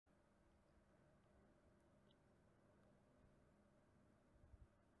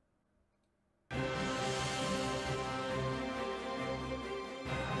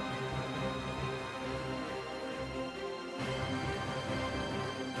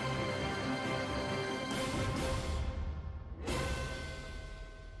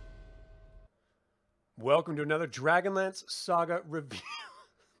Welcome to another Dragonlance Saga review.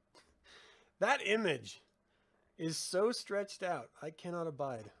 That image is so stretched out. I cannot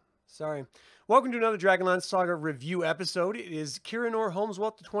abide. Sorry. Welcome to another Dragonlance Saga review episode. It is Kiranor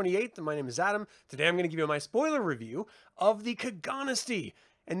Holmeswelt the 28th, and my name is Adam. Today I'm going to give you my spoiler review of the Kagonesti.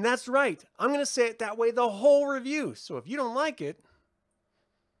 And that's right. I'm going to say it that way the whole review. So if you don't like it,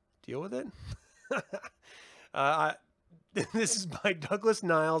 deal with it. This is by Douglas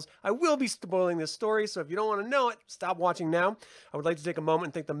Niles. I will be spoiling this story, so if you don't want to know it, stop watching now. I would like to take a moment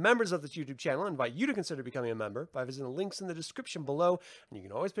and thank the members of this YouTube channel and invite you to consider becoming a member by visiting the links in the description below, and you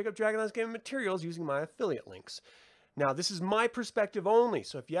can always pick up Dragonlance Gaming materials using my affiliate links. Now, this is my perspective only,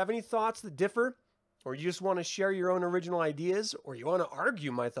 so if you have any thoughts that differ, or you just want to share your own original ideas, or you want to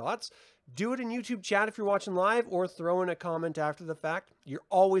argue my thoughts, do it in YouTube chat if you're watching live, or throw in a comment after the fact. You're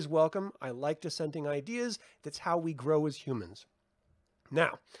always welcome. I like dissenting ideas. That's how we grow as humans.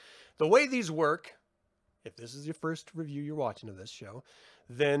 Now, the way these work, if this is your first review you're watching of this show,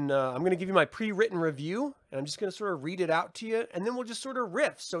 then I'm going to give you my pre-written review, and I'm just going to sort of read it out to you, and then we'll just sort of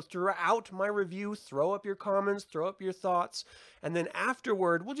riff. So throughout my review, throw up your comments, throw up your thoughts, and then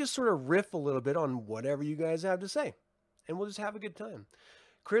afterward, we'll just sort of riff a little bit on whatever you guys have to say, and we'll just have a good time.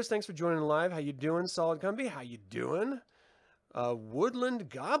 Chris, thanks for joining live. How you doing? Solid Company, how you doing? Woodland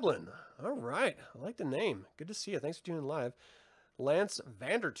Goblin. All right, I like the name. Good to see you. Thanks for tuning live. Lance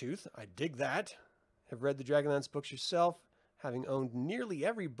Vandertooth, I dig that. Have read the Dragonlance books yourself, having owned nearly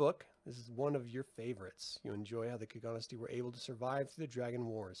every book. This is one of your favorites. You enjoy how the Kagonesti were able to survive through the Dragon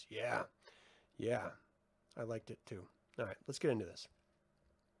Wars. Yeah, I liked it too. All right, let's get into this.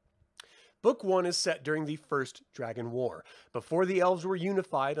 Book 1 is set during the First Dragon War, before the elves were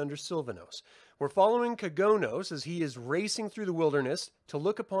unified under Sylvanos. We're following Kagonos as he is racing through the wilderness to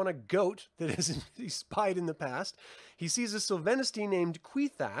look upon a goat that he spied in the past. He sees a Sylvanesti named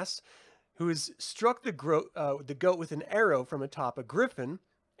Quethas, who has struck the goat with an arrow from atop a griffin,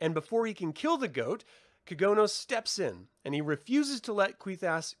 and before he can kill the goat, Kagonos steps in, and he refuses to let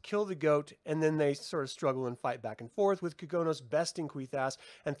Quethas kill the goat, and then they sort of struggle and fight back and forth, with Kagonos besting Quethas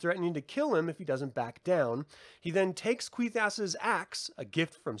and threatening to kill him if he doesn't back down. He then takes Quethas's axe, a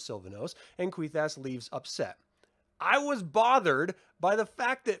gift from Sylvanos, and Quethas leaves upset. I was bothered by the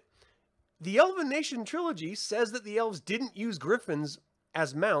fact that the Elven Nation trilogy says that the elves didn't use griffins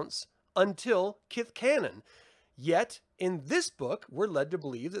as mounts until Kith Canon. Yet, in this book, we're led to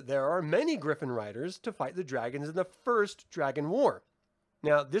believe that there are many griffin riders to fight the dragons in the First Dragon War.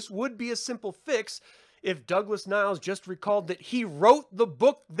 Now, this would be a simple fix if Douglas Niles just recalled that he wrote the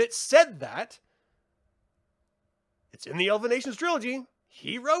book that said that. It's in the Elven Nations trilogy.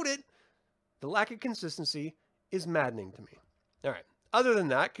 He wrote it. The lack of consistency is maddening to me. All right. Other than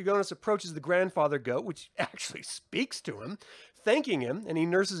that, Kagonos approaches the grandfather goat, which actually speaks to him, thanking him, and he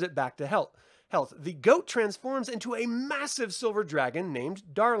nurses it back to health. The goat transforms into a massive silver dragon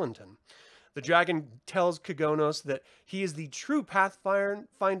named Darlington. The dragon tells Kagonos that he is the true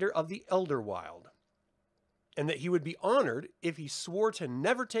pathfinder of the Elderwild, and that he would be honored if he swore to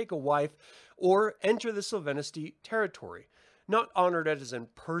never take a wife or enter the Sylvanesti territory. Not honored as in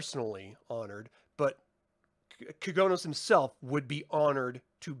personally honored, but Kagonos himself would be honored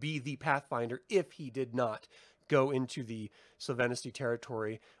to be the pathfinder if he did not go into the Sylvanesti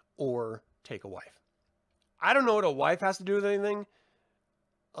territory or take a wife. I don't know what a wife has to do with anything.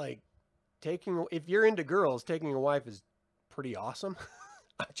 Like, if you're into girls, taking a wife is pretty awesome.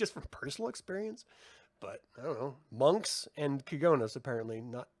 Just from personal experience. But, I don't know. Monks and Kagonos apparently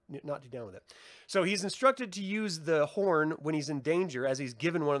not too down with it. So he's instructed to use the horn when he's in danger, as he's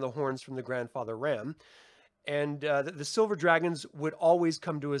given one of the horns from the grandfather ram. And the silver dragons would always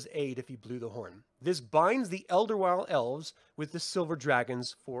come to his aid if he blew the horn. This binds the Elderwild elves with the silver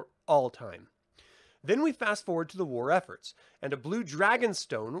dragons for all time. Then we fast forward to the war efforts, and a blue dragon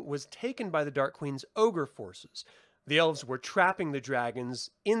stone was taken by the Dark Queen's ogre forces. The elves were trapping the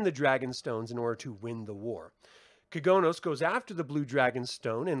dragons in the dragon stones in order to win the war. Kagonos goes after the blue dragon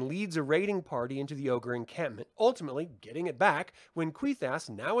stone and leads a raiding party into the ogre encampment, ultimately getting it back when Quethas,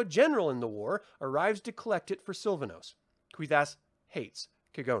 now a general in the war, arrives to collect it for Sylvanos. Quethas hates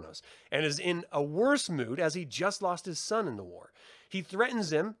Kagonos and is in a worse mood as he just lost his son in the war. He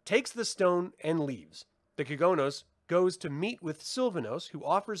threatens him, takes the stone, and leaves. The Kagonos goes to meet with Sylvanos, who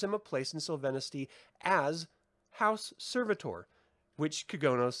offers him a place in Sylvanesti as House Servitor, which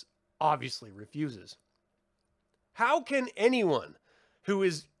Kagonos obviously refuses. How can anyone who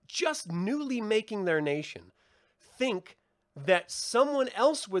is just newly making their nation think that someone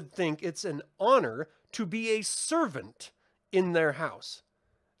else would think it's an honor to be a servant in their house?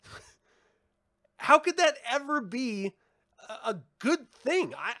 How could that ever be a good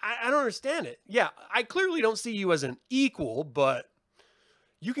thing. I don't understand it. Yeah, I clearly don't see you as an equal, but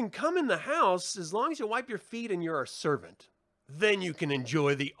you can come in the house as long as you wipe your feet and you're a servant. Then you can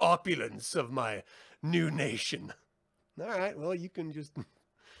enjoy the opulence of my new nation. All right, well, you can just...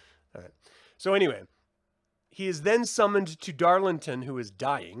 All right. So anyway, he is then summoned to Darlington, who is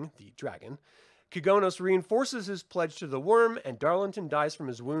dying, the dragon. Kagones reinforces his pledge to the worm, and Darlington dies from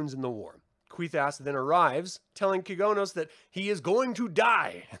his wounds in the war. Quithas then arrives, telling Kagones that he is going to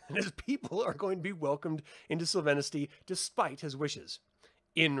die, and his people are going to be welcomed into Silvanesti despite his wishes.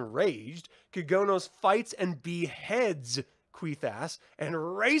 Enraged, Kagones fights and beheads Quithas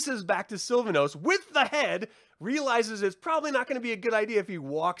and races back to Silvanos with the head, realizes it's probably not going to be a good idea if he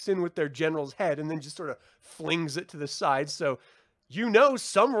walks in with their general's head and then just sort of flings it to the side. So, you know,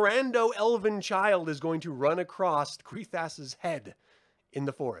 some rando elven child is going to run across Quithas's head in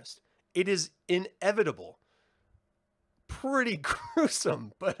the forest. It is inevitable. Pretty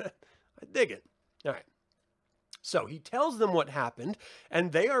gruesome, but I dig it. All right. So he tells them what happened,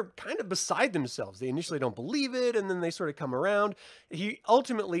 and they are kind of beside themselves. They initially don't believe it, and then they sort of come around. He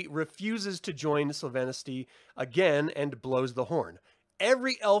ultimately refuses to join Silvanesti again and blows the horn.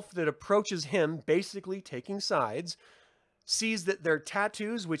 Every elf that approaches him, basically taking sides, sees that their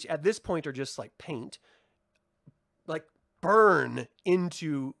tattoos, which at this point are just like paint, like burn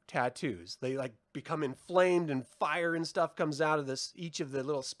into tattoos. They like become inflamed, and fire and stuff comes out of this, each of the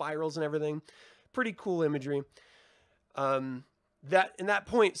little spirals and everything. Pretty cool imagery. In that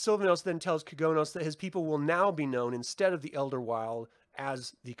point, Silvanos then tells Kagones that his people will now be known instead of the Elder Wild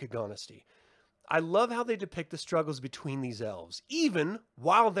as the Kagonesti. I love how they depict the struggles between these elves, even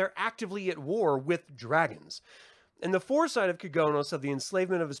while they're actively at war with dragons. And the foresight of Kagones of the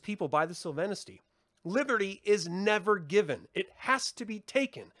enslavement of his people by the Silvanesti. Liberty is never given. It has to be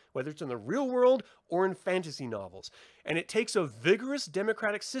taken, whether it's in the real world or in fantasy novels. And it takes a vigorous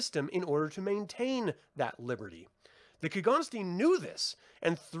democratic system in order to maintain that liberty. The Kagonesti knew this,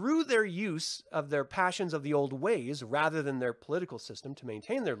 and through their use of their passions of the old ways, rather than their political system to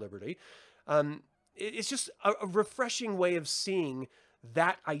maintain their liberty, it's just a refreshing way of seeing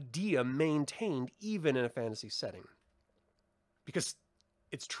that idea maintained even in a fantasy setting. Because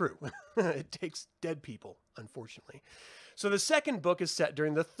it's true. It takes dead people, unfortunately. So the second book is set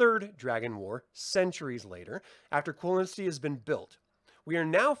during the Third Dragon War, centuries later, after Kagonesti has been built. We are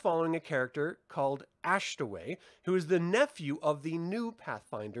now following a character called Ashtaway, who is the nephew of the new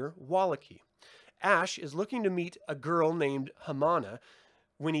Pathfinder, Wallachie. Ash is looking to meet a girl named Hamana.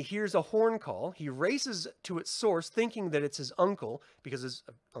 When he hears a horn call, he races to its source, thinking that it's his uncle, because his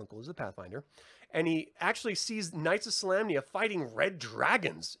uncle is a Pathfinder, and he actually sees Knights of Solamnia fighting red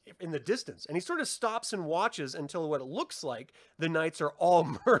dragons in the distance. And he sort of stops and watches until what it looks like the knights are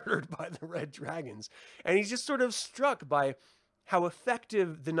all murdered by the red dragons. And he's just sort of struck by how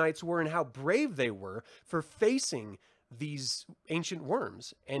effective the knights were and how brave they were for facing these ancient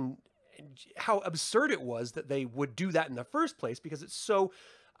worms, and how absurd it was that they would do that in the first place, because it's so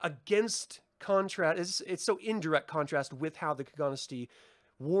against contrast, it's so in direct contrast with how the Kagonesti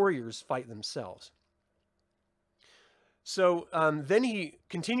warriors fight themselves. So then he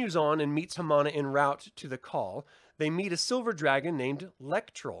continues on and meets Hamana en route to the call. They meet a silver dragon named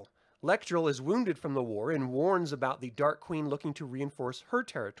Lectrol. Lectrol is wounded from the war and warns about the Dark Queen looking to reinforce her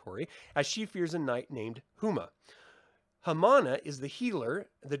territory, as she fears a knight named Huma. Hamana is the healer,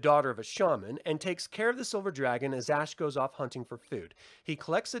 the daughter of a shaman, and takes care of the silver dragon as Ash goes off hunting for food. He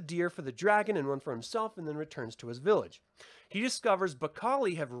collects a deer for the dragon and one for himself, and then returns to his village. He discovers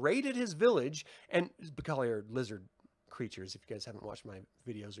Bakali have raided his village, and Bakali are lizard creatures, if you guys haven't watched my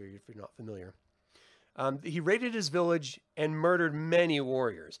videos or if you're not familiar. He raided his village and murdered many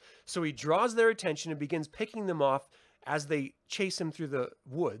warriors. So he draws their attention and begins picking them off as they chase him through the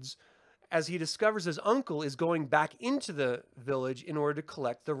woods, as he discovers his uncle is going back into the village in order to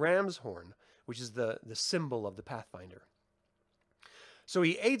collect the ram's horn, which is the symbol of the Pathfinder. So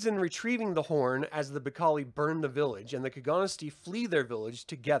he aids in retrieving the horn as the Bakali burn the village, and the Kagonesti flee their village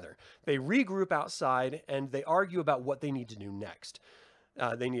together. They regroup outside, and they argue about what they need to do next.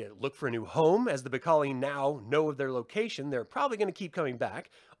 They need to look for a new home, as the Bakali now know of their location. They're probably going to keep coming back,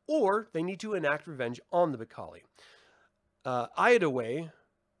 or they need to enact revenge on the Bakali. Iodaway,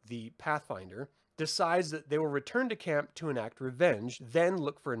 the Pathfinder, decides that they will return to camp to enact revenge, then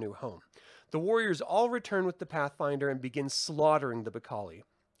look for a new home. The warriors all return with the Pathfinder and begin slaughtering the Bakali.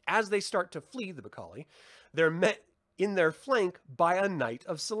 As they start to flee the Bakali, they're met in their flank by a Knight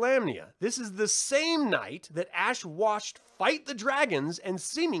of Solamnia. This is the same knight that Ash watched fight the dragons and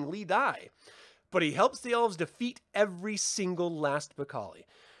seemingly die. But he helps the elves defeat every single last Bakali.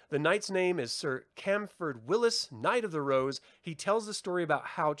 The knight's name is Sir Camford Willis, Knight of the Rose. He tells the story about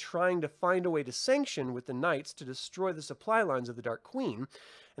how trying to find a way to sanction with the knights to destroy the supply lines of the Dark Queen,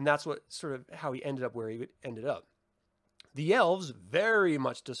 and that's what sort of how he ended up where he ended up. The elves very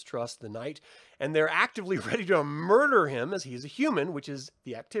much distrust the knight, and they're actively ready to murder him as he's a human, which is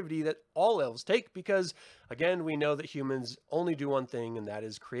the activity that all elves take because, again, we know that humans only do one thing, and that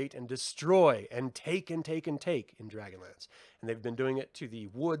is create and destroy and take and take and take in Dragonlance. And they've been doing it to the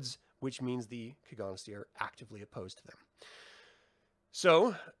woods, which means the Kagonesti are actively opposed to them.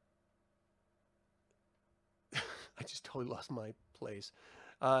 So, I just totally lost my place.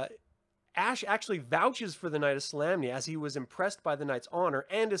 Ash actually vouches for the Knight of Solamnia as he was impressed by the knight's honor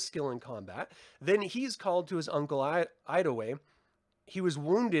and his skill in combat. Then he's called to his uncle Idaway. He was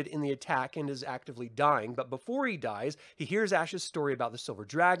wounded in the attack and is actively dying, but before he dies, he hears Ash's story about the silver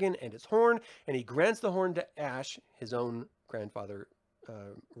dragon and its horn, and he grants the horn to Ash, his own grandfather,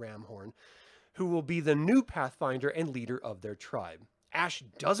 Ram Horn, who will be the new Pathfinder and leader of their tribe. Ash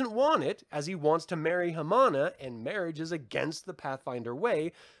doesn't want it, as he wants to marry Hamana, and marriage is against the Pathfinder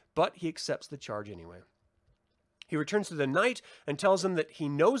way, but he accepts the charge anyway. He returns to the knight and tells him that he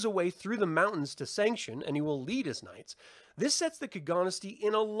knows a way through the mountains to sanction, and he will lead his knights. This sets the Kagonesti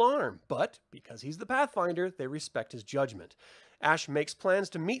in alarm, but because he's the Pathfinder, they respect his judgment. Ash makes plans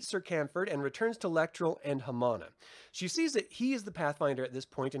to meet Sir Camford and returns to Lectrel and Hamana. She sees that he is the Pathfinder at this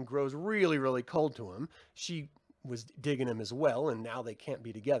point and grows really, really cold to him. She was digging him as well, and now they can't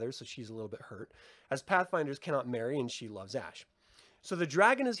be together, so she's a little bit hurt, as Pathfinders cannot marry, and she loves Ash. So the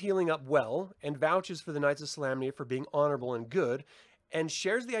dragon is healing up well and vouches for the Knights of Solamnia for being honorable and good, and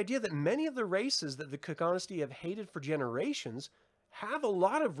shares the idea that many of the races that the Kagonesti have hated for generations have a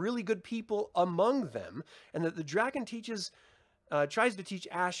lot of really good people among them, and that the dragon tries to teach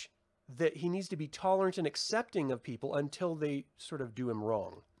Ash that he needs to be tolerant and accepting of people until they sort of do him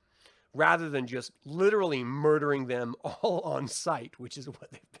wrong, rather than just literally murdering them all on sight, which is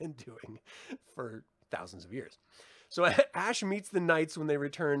what they've been doing for thousands of years. So Ash meets the knights when they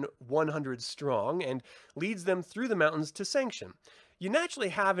return 100 strong and leads them through the mountains to sanction. You naturally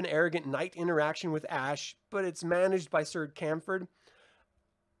have an arrogant knight interaction with Ash, but it's managed by Sir Camford.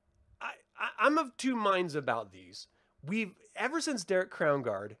 I'm of two minds about these. Ever since Derek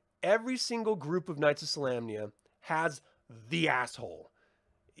Crownguard, every single group of Knights of Solamnia has the asshole.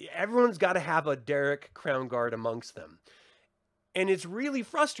 Everyone's got to have a Derek Crownguard amongst them. And it's really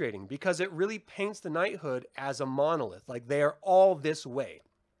frustrating because it really paints the knighthood as a monolith, like they are all this way.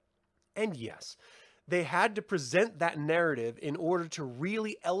 And yes, they had to present that narrative in order to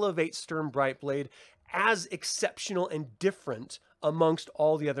really elevate Sturm Brightblade as exceptional and different amongst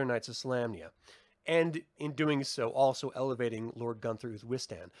all the other Knights of Solamnia. And in doing so, also elevating Lord Gunther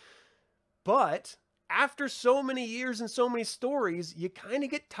Wistan. But after so many years and so many stories, you kind of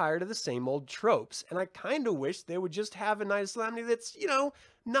get tired of the same old tropes. And I kind of wish they would just have a Knight of Solamnia that's,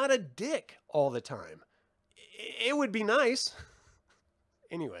 not a dick all the time. It would be nice.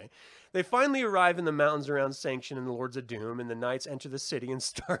 Anyway, they finally arrive in the mountains around Sanction and the Lords of Doom, and the knights enter the city and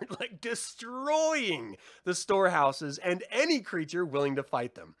start, destroying the storehouses and any creature willing to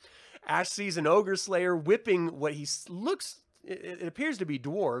fight them. Ash sees an ogre slayer whipping what it appears to be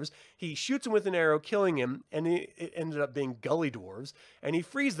dwarves. He shoots him with an arrow, killing him, and it ended up being gully dwarves, and he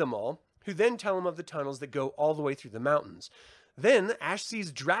frees them all, who then tell him of the tunnels that go all the way through the mountains. Then Ash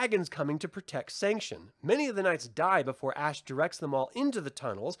sees dragons coming to protect Sanction. Many of the knights die before Ash directs them all into the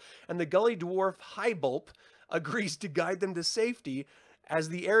tunnels, and the gully dwarf Hybulp agrees to guide them to safety, as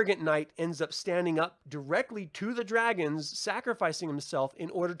the arrogant knight ends up standing up directly to the dragons, sacrificing himself in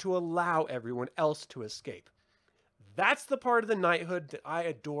order to allow everyone else to escape. That's the part of the knighthood that I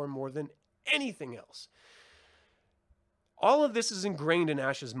adore more than anything else. All of this is ingrained in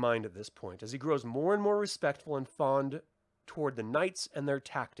Ash's mind at this point, as he grows more and more respectful and fond toward the knights and their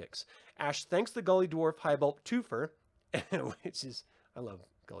tactics. Ash thanks the gully dwarf Hybulp Twofer, I love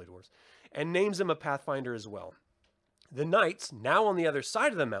gully dwarves, and names him a Pathfinder as well. The knights, now on the other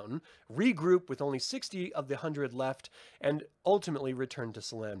side of the mountain, regroup with only 60 of the 100 left, and ultimately return to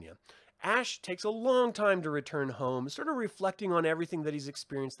Solamnia. Ash takes a long time to return home, sort of reflecting on everything that he's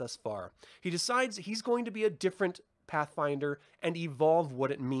experienced thus far. He decides he's going to be a different Pathfinder and evolve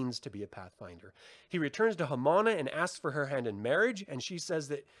what it means to be a Pathfinder. He returns to Hamana and asks for her hand in marriage, and he says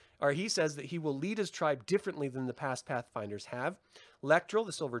that he will lead his tribe differently than the past Pathfinders have. Lectrel,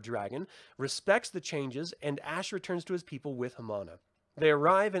 the Silver Dragon, respects the changes, and Ash returns to his people with Hamana. They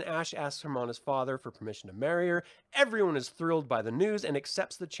arrive, and Ash asks Hamana's father for permission to marry her. Everyone is thrilled by the news and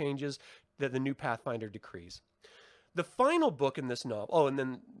accepts the changes that the new Pathfinder decrees. The final book in this novel, and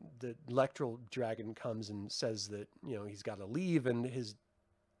then the Lectrel dragon comes and says that, he's got to leave, and his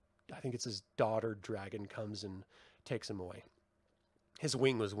I think it's his daughter dragon comes and takes him away. His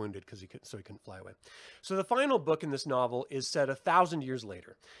wing was wounded because he couldn't fly away. So the final book in this novel is set 1,000 years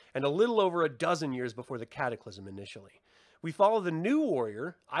later, and a little over a dozen years before the cataclysm initially. We follow the new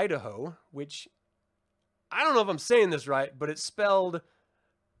warrior, Idaho, which I don't know if I'm saying this right, but it's spelled,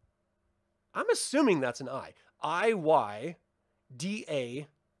 I'm assuming that's an I. Iydahoe.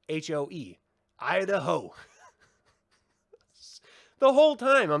 Idaho. The whole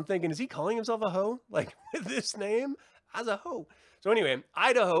time I'm thinking, is he calling himself a hoe? Like, with this name? As a hoe. So anyway,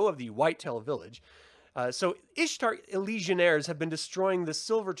 Idaho of the Whitetail Village. So Ishtar Legionnaires have been destroying the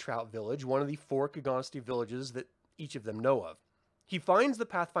Silver Trout Village, one of the 4 Kagonesti villages that each of them know of. He finds the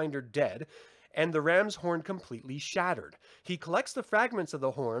Pathfinder dead, and the ram's horn completely shattered. He collects the fragments of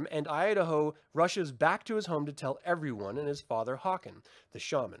the horn, and Idaho rushes back to his home to tell everyone and his father Håkon, the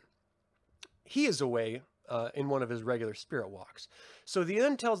shaman. He is away in one of his regular spirit walks. So he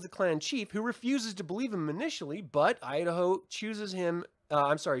then tells the clan chief, who refuses to believe him initially, but Idaho shows him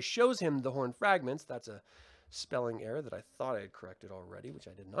the horn fragments. That's a spelling error that I thought I had corrected already, which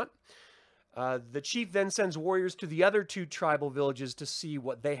I did not. The chief then sends warriors to the other 2 tribal villages to see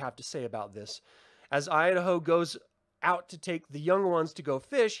what they have to say about this. As Idaho goes out to take the young ones to go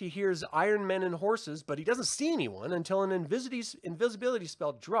fish, he hears iron men and horses, but he doesn't see anyone until an invisibility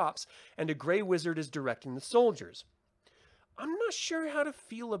spell drops and a gray wizard is directing the soldiers. I'm not sure how to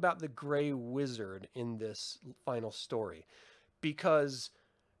feel about the gray wizard in this final story, because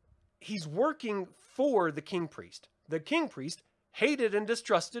he's working for the king priest. The king priest hated and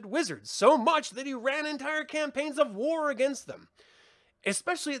distrusted wizards so much that he ran entire campaigns of war against them,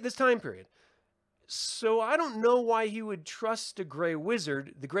 especially at this time period. So I don't know why he would trust a gray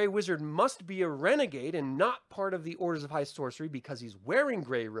wizard. The gray wizard must be a renegade and not part of the Orders of High Sorcery because he's wearing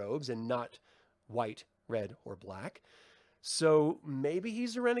gray robes and not white, red, or black. So maybe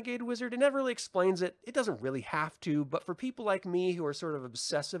he's a renegade wizard. It never really explains it. It doesn't really have to, but for people like me who are sort of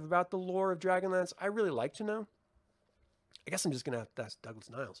obsessive about the lore of Dragonlance, I really like to know. I guess I'm just going to have to ask Douglas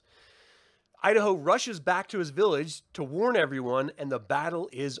Niles. Idaho rushes back to his village to warn everyone, and the battle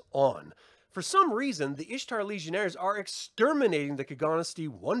is on. For some reason, the Ishtar Legionnaires are exterminating the Kagonesti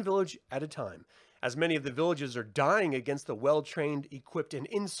 1 village at a time. As many of the villages are dying against the well-trained, equipped, and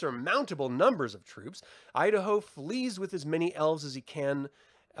insurmountable numbers of troops, Idaho flees with as many elves as he can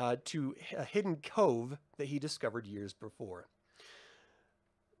to a hidden cove that he discovered years before.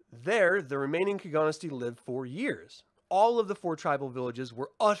 There, the remaining Kagonesti lived for years. All of the 4 tribal villages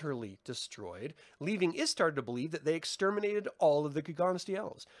were utterly destroyed, leaving Ishtar to believe that they exterminated all of the Kagonesti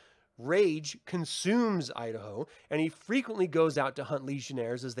elves. Rage consumes Idaho, and he frequently goes out to hunt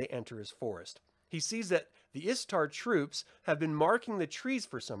legionnaires as they enter his forest. He sees that the Ishtar troops have been marking the trees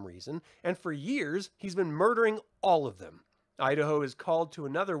for some reason, and for years he's been murdering all of them. Idaho is called to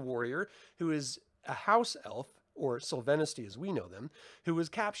another warrior who is a house elf, or Sylvanesti as we know them, who was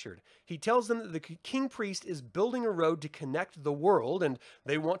captured. He tells them that the king priest is building a road to connect the world, and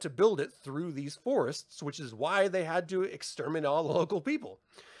they want to build it through these forests, which is why they had to exterminate all the local people.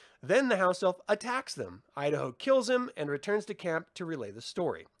 Then the house elf attacks them. Idaho kills him and returns to camp to relay the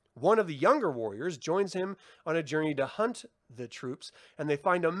story. One of the younger warriors joins him on a journey to hunt the troops, and they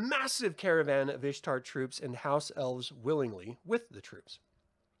find a massive caravan of Ishtar troops and house elves willingly with the troops.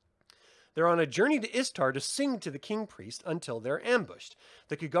 They're on a journey to Ishtar to sing to the king priest until they're ambushed.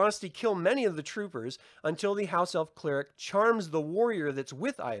 The Kagonesti kill many of the troopers until the house elf cleric charms the warrior that's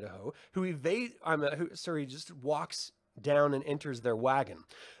with Idaho, who just walks down and enters their wagon.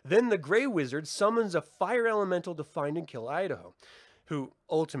 Then the gray wizard summons a fire elemental to find and kill Idaho, who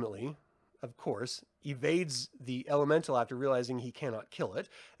ultimately, of course, evades the elemental after realizing he cannot kill it.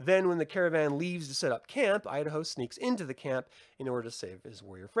 Then when the caravan leaves to set up camp, Idaho sneaks into the camp in order to save his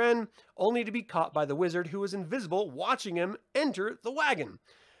warrior friend, only to be caught by the wizard, who was invisible, watching him enter the wagon.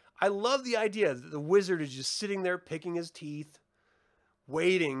 I love the idea that the wizard is just sitting there picking his teeth,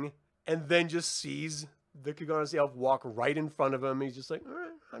 waiting, and then just sees the Kagonesti elf walk right in front of him. He's just like, all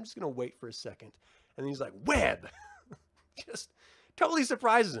right, I'm just going to wait for a second. And then he's like, web! Just totally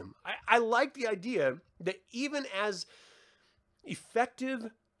surprises him. I like the idea that even as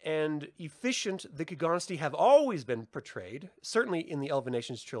effective and efficient the Kagonesti have always been portrayed, certainly in the Elven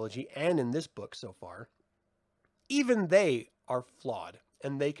Nations trilogy and in this book so far, even they are flawed.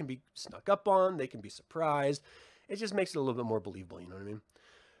 And they can be snuck up on, they can be surprised. It just makes it a little bit more believable, you know what I mean?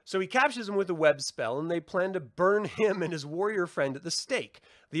 So he captures him with a web spell, and they plan to burn him and his warrior friend at the stake.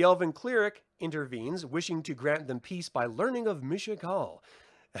 The elven cleric intervenes, wishing to grant them peace by learning of Mishakal.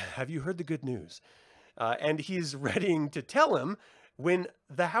 Have you heard the good news? And he's readying to tell him when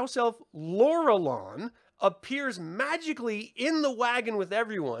the house elf Lorelon appears magically in the wagon with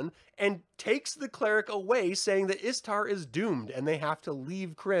everyone and takes the cleric away, saying that Istar is doomed and they have to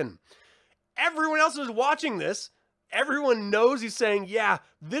leave Krynn. Everyone else is watching this. Everyone knows he's saying, yeah,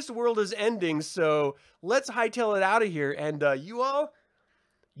 this world is ending, so let's hightail it out of here. And you all,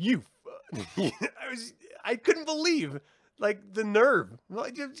 I couldn't believe, like, the nerve.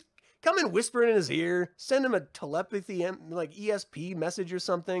 Like, just come and whisper in his ear, send him a telepathy, like ESP message or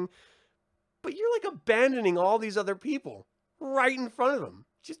something. But you're like abandoning all these other people right in front of him.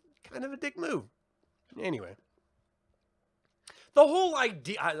 Just kind of a dick move. Anyway. The whole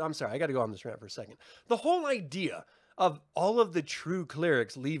idea, I'm sorry, I got to go on this rant for a second. The whole idea of all of the true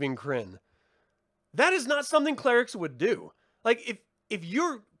clerics leaving Krynn, that is not something clerics would do. Like, if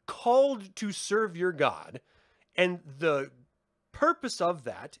you're called to serve your god, and the purpose of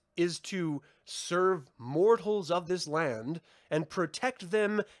that is to serve mortals of this land and protect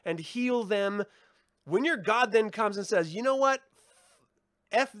them and heal them, when your god then comes and says, you know what,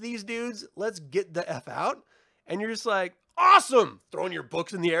 F these dudes, let's get the F out, and you're just like, awesome, throwing your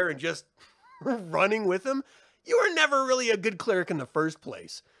books in the air and just running with them, you were never really a good cleric in the first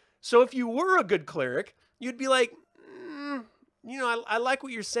place. So if you were a good cleric, you'd be like, you know, I like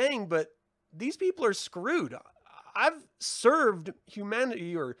what you're saying, but these people are screwed. I've served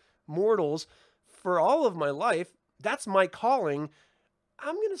humanity or mortals for all of my life. That's my calling.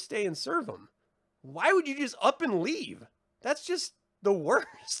 I'm going to stay and serve them. Why would you just up and leave? That's just the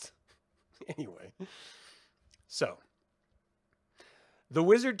worst. Anyway, so the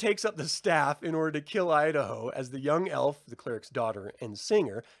wizard takes up the staff in order to kill Idaho as the young elf, the cleric's daughter and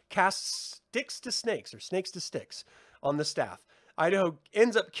singer, casts sticks to snakes or snakes to sticks on the staff. Idaho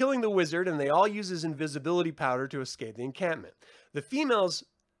ends up killing the wizard, and they all use his invisibility powder to escape the encampment. The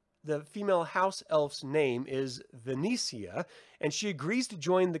female house elf's name is Venetia, and she agrees to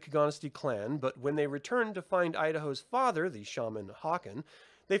join the Kagonesti clan, but when they return to find Idaho's father, the shaman Håkon,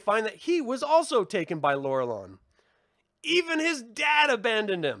 they find that he was also taken by Lorelon. Even his dad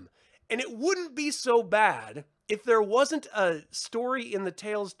abandoned him. And it wouldn't be so bad if there wasn't a story in the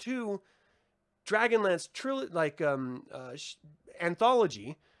Tales 2 Dragonlance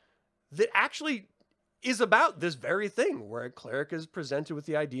anthology that actually is about this very thing, where a cleric is presented with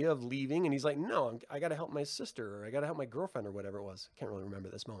the idea of leaving, and he's like, no, I got to help my sister, or I got to help my girlfriend, or whatever it was. I can't really remember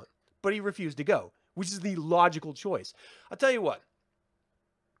this moment. But he refused to go, which is the logical choice. I'll tell you what.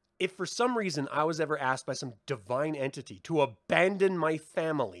 If for some reason I was ever asked by some divine entity to abandon my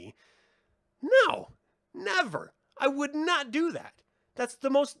family, no, never. I would not do that. That's the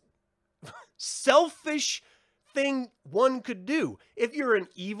most selfish thing one could do. If you're an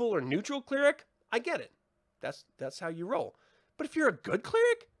evil or neutral cleric, I get it. That's how you roll. But if you're a good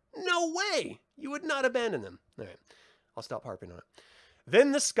cleric, no way. You would not abandon them. All right, I'll stop harping on it.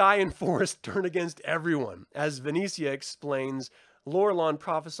 Then the sky and forest turn against everyone. As Venetia explains, Lorelon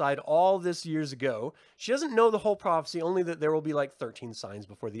prophesied all this years ago. She doesn't know the whole prophecy, only that there will be like 13 signs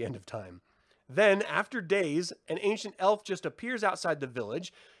before the end of time. Then, after days, an ancient elf just appears outside the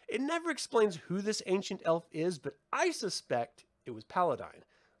village. It never explains who this ancient elf is, but I suspect it was Paladine.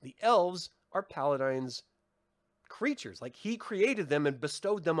 The elves are Paladine's creatures. Like, he created them and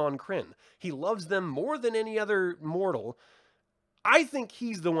bestowed them on Krynn. He loves them more than any other mortal. I think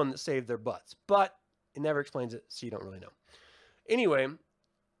he's the one that saved their butts, but it never explains it, so you don't really know. Anyway,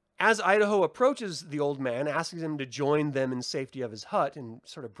 as Idaho approaches the old man, asking him to join them in safety of his hut and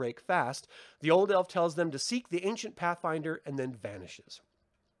sort of break fast, the old elf tells them to seek the ancient pathfinder and then vanishes.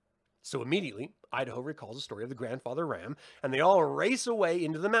 So immediately, Idaho recalls the story of the grandfather ram, and they all race away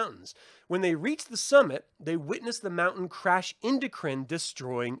into the mountains. When they reach the summit, they witness the mountain crash into Krynn,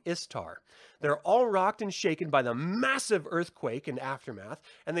 destroying Istar. They're all rocked and shaken by the massive earthquake and aftermath,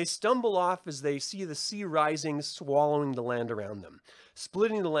 and they stumble off as they see the sea rising, swallowing the land around them,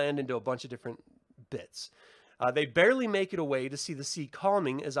 splitting the land into a bunch of different bits. They barely make it away to see the sea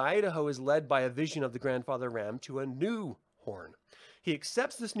calming as Idaho is led by a vision of the grandfather ram to a new horn. He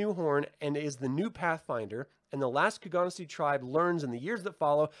accepts this new horn and is the new pathfinder, and the last Kagonesti tribe learns in the years that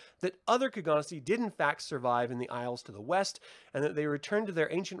follow that other Kagonesti did in fact survive in the isles to the west, and that they returned to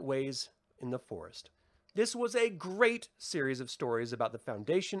their ancient ways in the forest. This was a great series of stories about the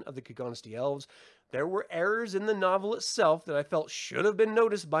foundation of the Kagonesti elves. There were errors in the novel itself that I felt should have been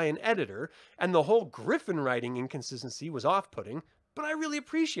noticed by an editor, and the whole Griffin writing inconsistency was off-putting, but I really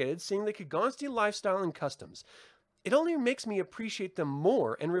appreciated seeing the Kagonesti lifestyle and customs. It only makes me appreciate them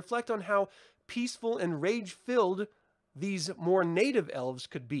more and reflect on how peaceful and rage-filled these more native elves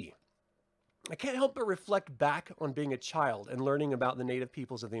could be. I can't help but reflect back on being a child and learning about the native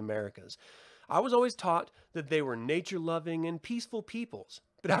peoples of the Americas. I was always taught that they were nature-loving and peaceful peoples,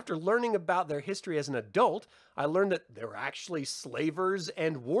 But after learning about their history as an adult, I learned that they were actually slavers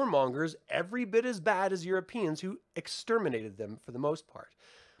and warmongers every bit as bad as Europeans who exterminated them for the most part.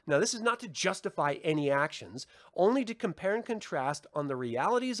 Now, this is not to justify any actions, only to compare and contrast on the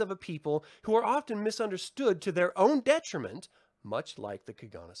realities of a people who are often misunderstood to their own detriment, much like the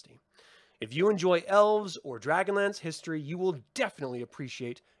Kagonesti. If you enjoy elves or Dragonlance history, you will definitely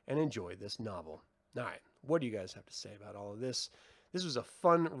appreciate and enjoy this novel. All right, what do you guys have to say about all of this? This was a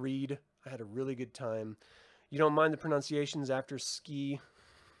fun read. I had a really good time. You don't mind the pronunciations after ski.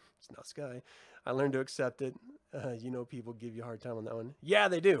 It's not sky. I learned to accept it. You know, people give you a hard time on that one. Yeah,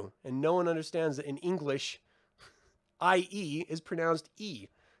 they do. And no one understands that in English, I-E is pronounced E,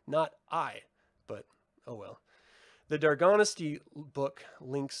 not I. But, oh well. The Dragonesti book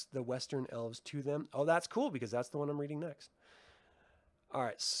links the Western elves to them. Oh, that's cool because that's the one I'm reading next. All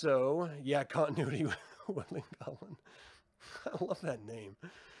right, so, yeah, continuity Woodland Goblin. I love that name.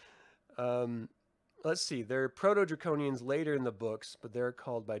 Let's see. They're Proto-Draconians later in the books, but they're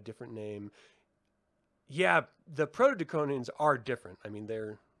called by a different name. Yeah, the Proto-Draconians are different. I mean,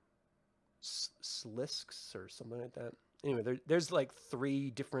 they're Slisks or something like that. Anyway, there's like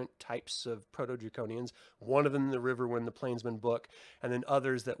 3 different types of Proto-Draconians. One of them in the Riverwind, in the Plainsman book, and then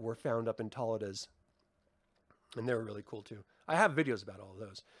others that were found up in Taladas. And they're really cool too. I have videos about all of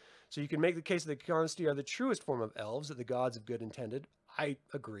those. So you can make the case that the Kagonesti are the truest form of elves that the gods of good intended. I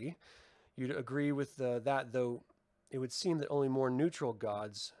agree. You'd agree with that, though it would seem that only more neutral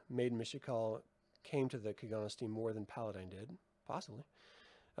gods made Mishikal came to the Kagonesti more than Paladine did. Possibly.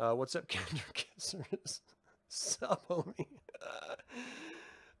 What's up, Kendra Kissers? Sup, homie?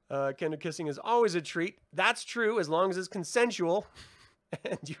 Kendra kissing is always a treat. That's true, as long as it's consensual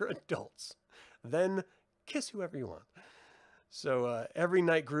and you're adults. Then kiss whoever you want. So every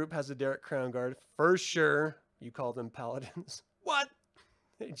knight group has a Derek Crown Guard. For sure. You call them paladins. What?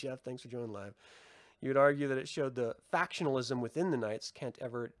 Hey, Jeff, thanks for joining live. You would argue that it showed the factionalism within the knights can't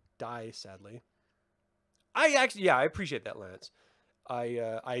ever die, sadly. I appreciate that, Lance.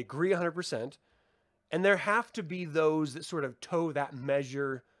 I agree 100%. And there have to be those that sort of toe that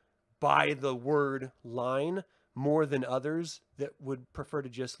measure by the word line more than others that would prefer to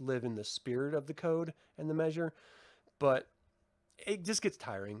just live in the spirit of the code and the measure. But it just gets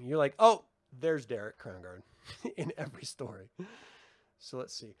tiring. You're like, oh, there's Derek Crownguard in every story. So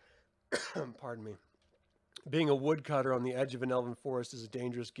let's see. Pardon me. Being a woodcutter on the edge of an elven forest is a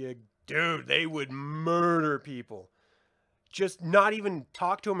dangerous gig. Dude, they would murder people. Just not even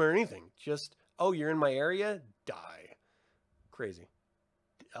talk to them or anything. Just, oh, you're in my area? Die. Crazy.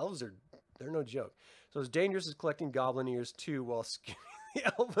 Elves they're no joke. So as dangerous as collecting goblin ears too while skimming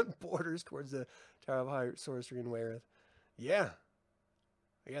the elven borders towards the Tower of High Sorcery in Wayreth. Yeah.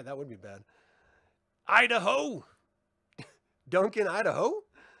 Yeah, that would be bad. Idaho! Duncan, Idaho?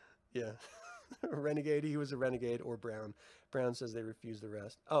 Yeah. Renegade, he was a renegade, or Brown. Brown says they refused the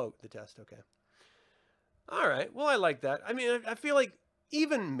rest. Oh, the test, okay. All right, well, I like that. I mean, I feel like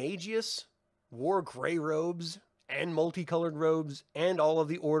even Magius wore gray robes and multicolored robes and all of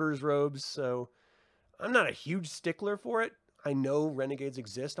the Order's robes, so I'm not a huge stickler for it. I know renegades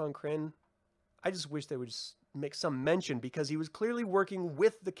exist on Krynn. I just wish they would just make some mention because he was clearly working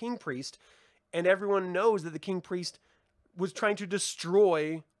with the King Priest, and everyone knows that the King Priest was trying to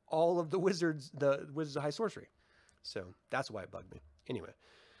destroy all of the Wizards of High Sorcery. So that's why it bugged me. Anyway,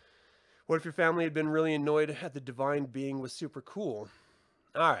 what if your family had been really annoyed at the divine being was super cool?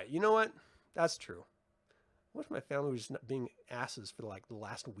 All right, you know what? That's true. What if my family was just not being asses for like the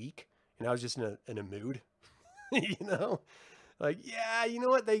last week and I was just in a mood? You know? Like, yeah, you know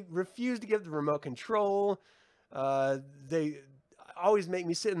what? They refused to give the remote control. They always make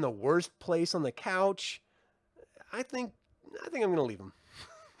me sit in the worst place on the couch. I think I'm going to leave them.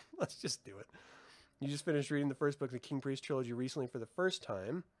 Let's just do it. You just finished reading the first book of the King Priest trilogy recently for the first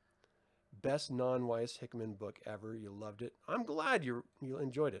time. Best non-Weiss Hickman book ever. You loved it. I'm glad you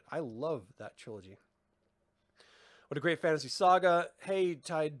enjoyed it. I love that trilogy. What a great fantasy saga. Hey,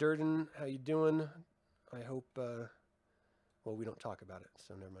 Ty Durden, how you doing? I hope, well, we don't talk about it,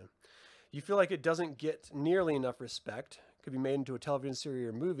 so never mind. You feel like it doesn't get nearly enough respect. Could be made into a television series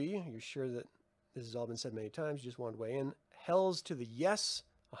or movie. You're sure that this has all been said many times. You just wanted to weigh in. Hells to the yes,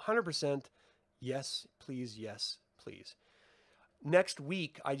 100%. Yes, please, yes, please. Next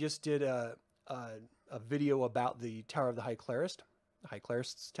week, I just did a video about the Tower of the High Clerist, the High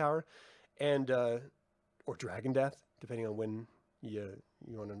Clerist's Tower, and or Dragon Death, depending on when you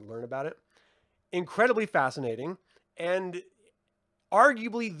want to learn about it. Incredibly fascinating, and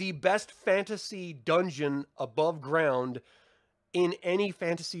arguably the best fantasy dungeon above ground in any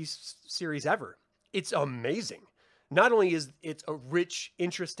fantasy series ever. It's amazing. not only is it a rich,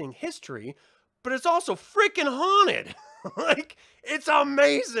 interesting history, but it's also freaking haunted. Like, it's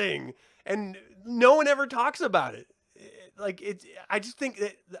amazing. And no one ever talks about it. Like, I just think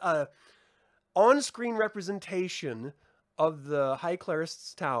that on-screen representation of the High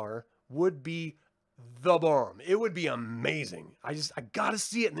Clerist's Tower would be the bomb. It would be amazing. I gotta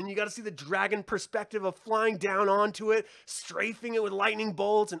see it. And then you gotta see the dragon perspective of flying down onto it, strafing it with lightning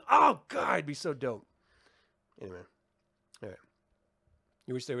bolts, and oh god, it'd be so dope. Anyway. All right.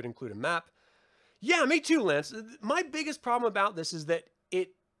 You wish they would include a map? Yeah, me too, Lance. My biggest problem about this is that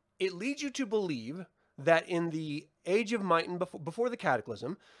it leads you to believe that in the Age of Might and before the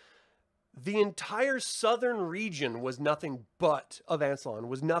Cataclysm, the entire southern region was nothing but, of Ansalon,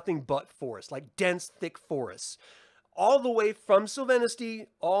 was nothing but forest, like dense, thick forests. All the way from Sylvanesti,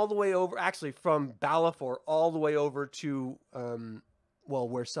 all the way over, actually from Balafor, all the way over to, well,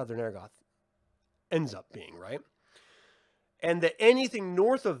 where Southern Ergoth ends up being, right? And that anything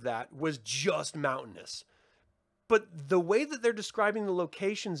north of that was just mountainous. But the way that they're describing the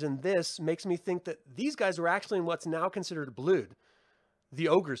locations in this makes me think that these guys were actually in what's now considered Blood, the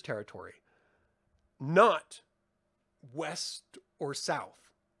ogre's territory, not west or south,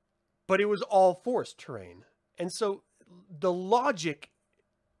 but it was all forest terrain. And so the logic,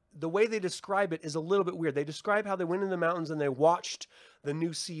 the way they describe it is a little bit weird. They describe how they went in the mountains and they watched the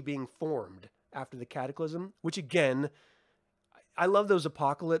new sea being formed after the Cataclysm, which again, I love those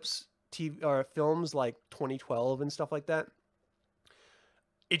apocalypse TV or films like 2012 and stuff like that.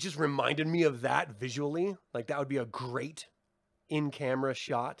 It just reminded me of that visually. Like that would be a great in-camera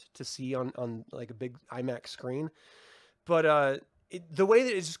shot to see on like a big IMAX screen. But the way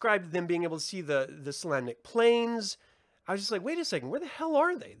that it's described them being able to see the Solamnic plains, I was just like, wait a second, where the hell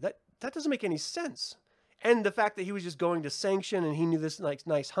are they? That doesn't make any sense. And the fact that he was just going to Sanction and he knew this like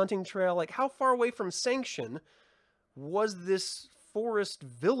nice hunting trail, like how far away from Sanction was this forest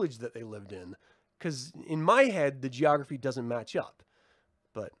village that they lived in? Because in my head, the geography doesn't match up.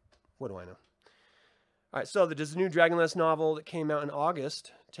 But what do I know? All right, so does the new Dragonlance novel that came out in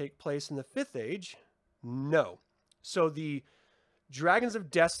August take place in the 5th Age? No. So the Dragons of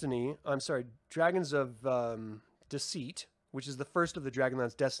Deceit, which is the first of the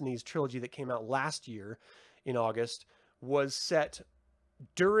Dragonlance Destinies trilogy that came out last year in August, was set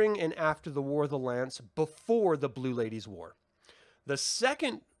during and after the War of the Lance, before the Blue Ladies' War. The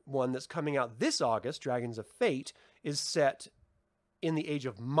second one that's coming out this August, Dragons of Fate, is set in the Age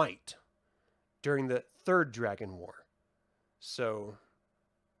of Might, during the Third Dragon War. So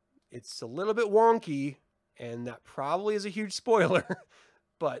it's a little bit wonky, and that probably is a huge spoiler,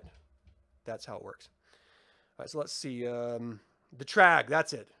 but that's how it works. All right, so let's see. The Trag,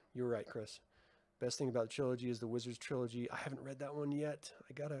 that's it. You were right, Chris. Best thing about the trilogy is the Wizards trilogy. I haven't read that one yet.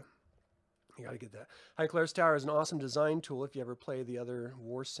 I gotta get that. High Clerist's Tower is an awesome design tool. If you ever play the other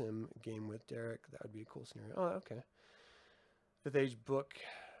War Sim game with Derek, that would be a cool scenario. Oh, okay. 5th Age book.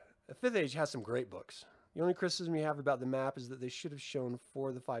 The 5th Age has some great books. The only criticism you have about the map is that they should have shown 4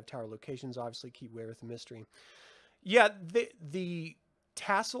 of the 5 tower locations. Obviously, keep away with the mystery. Yeah, the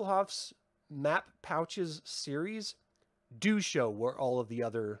Tasselhoff's Map Pouches series do show where all of the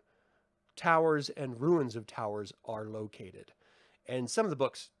other towers and ruins of towers are located. And some of the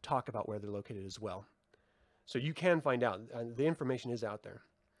books talk about where they're located as well. So you can find out. The information is out there.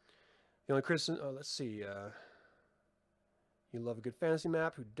 The only criticism... Oh, let's see... You love a good fantasy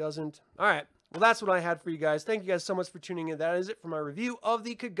map. Who doesn't? All right. Well, that's what I had for you guys. Thank you guys so much for tuning in. That is it for my review of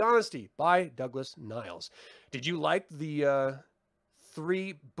the Kagonesti by Douglas Niles. Did you like the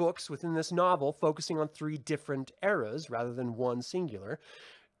 3 books within this novel focusing on 3 different eras rather than one singular?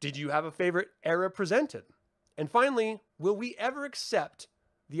 Did you have a favorite era presented? And finally, will we ever accept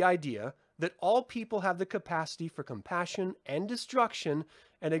the idea that all people have the capacity for compassion and destruction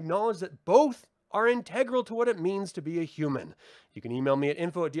and acknowledge that both are integral to what it means to be a human? You can email me at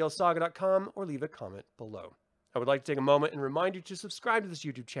info@dlsaga.com or leave a comment below. I would like to take a moment and remind you to subscribe to this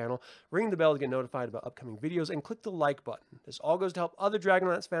YouTube channel, ring the bell to get notified about upcoming videos, and click the like button. This all goes to help other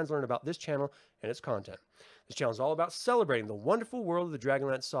Dragonlance fans learn about this channel and its content. This channel is all about celebrating the wonderful world of the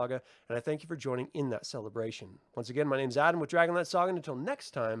Dragonlance Saga, and I thank you for joining in that celebration. Once again, my name is Adam with Dragonlance Saga, and until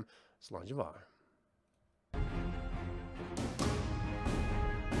next time, Slàinte mhath.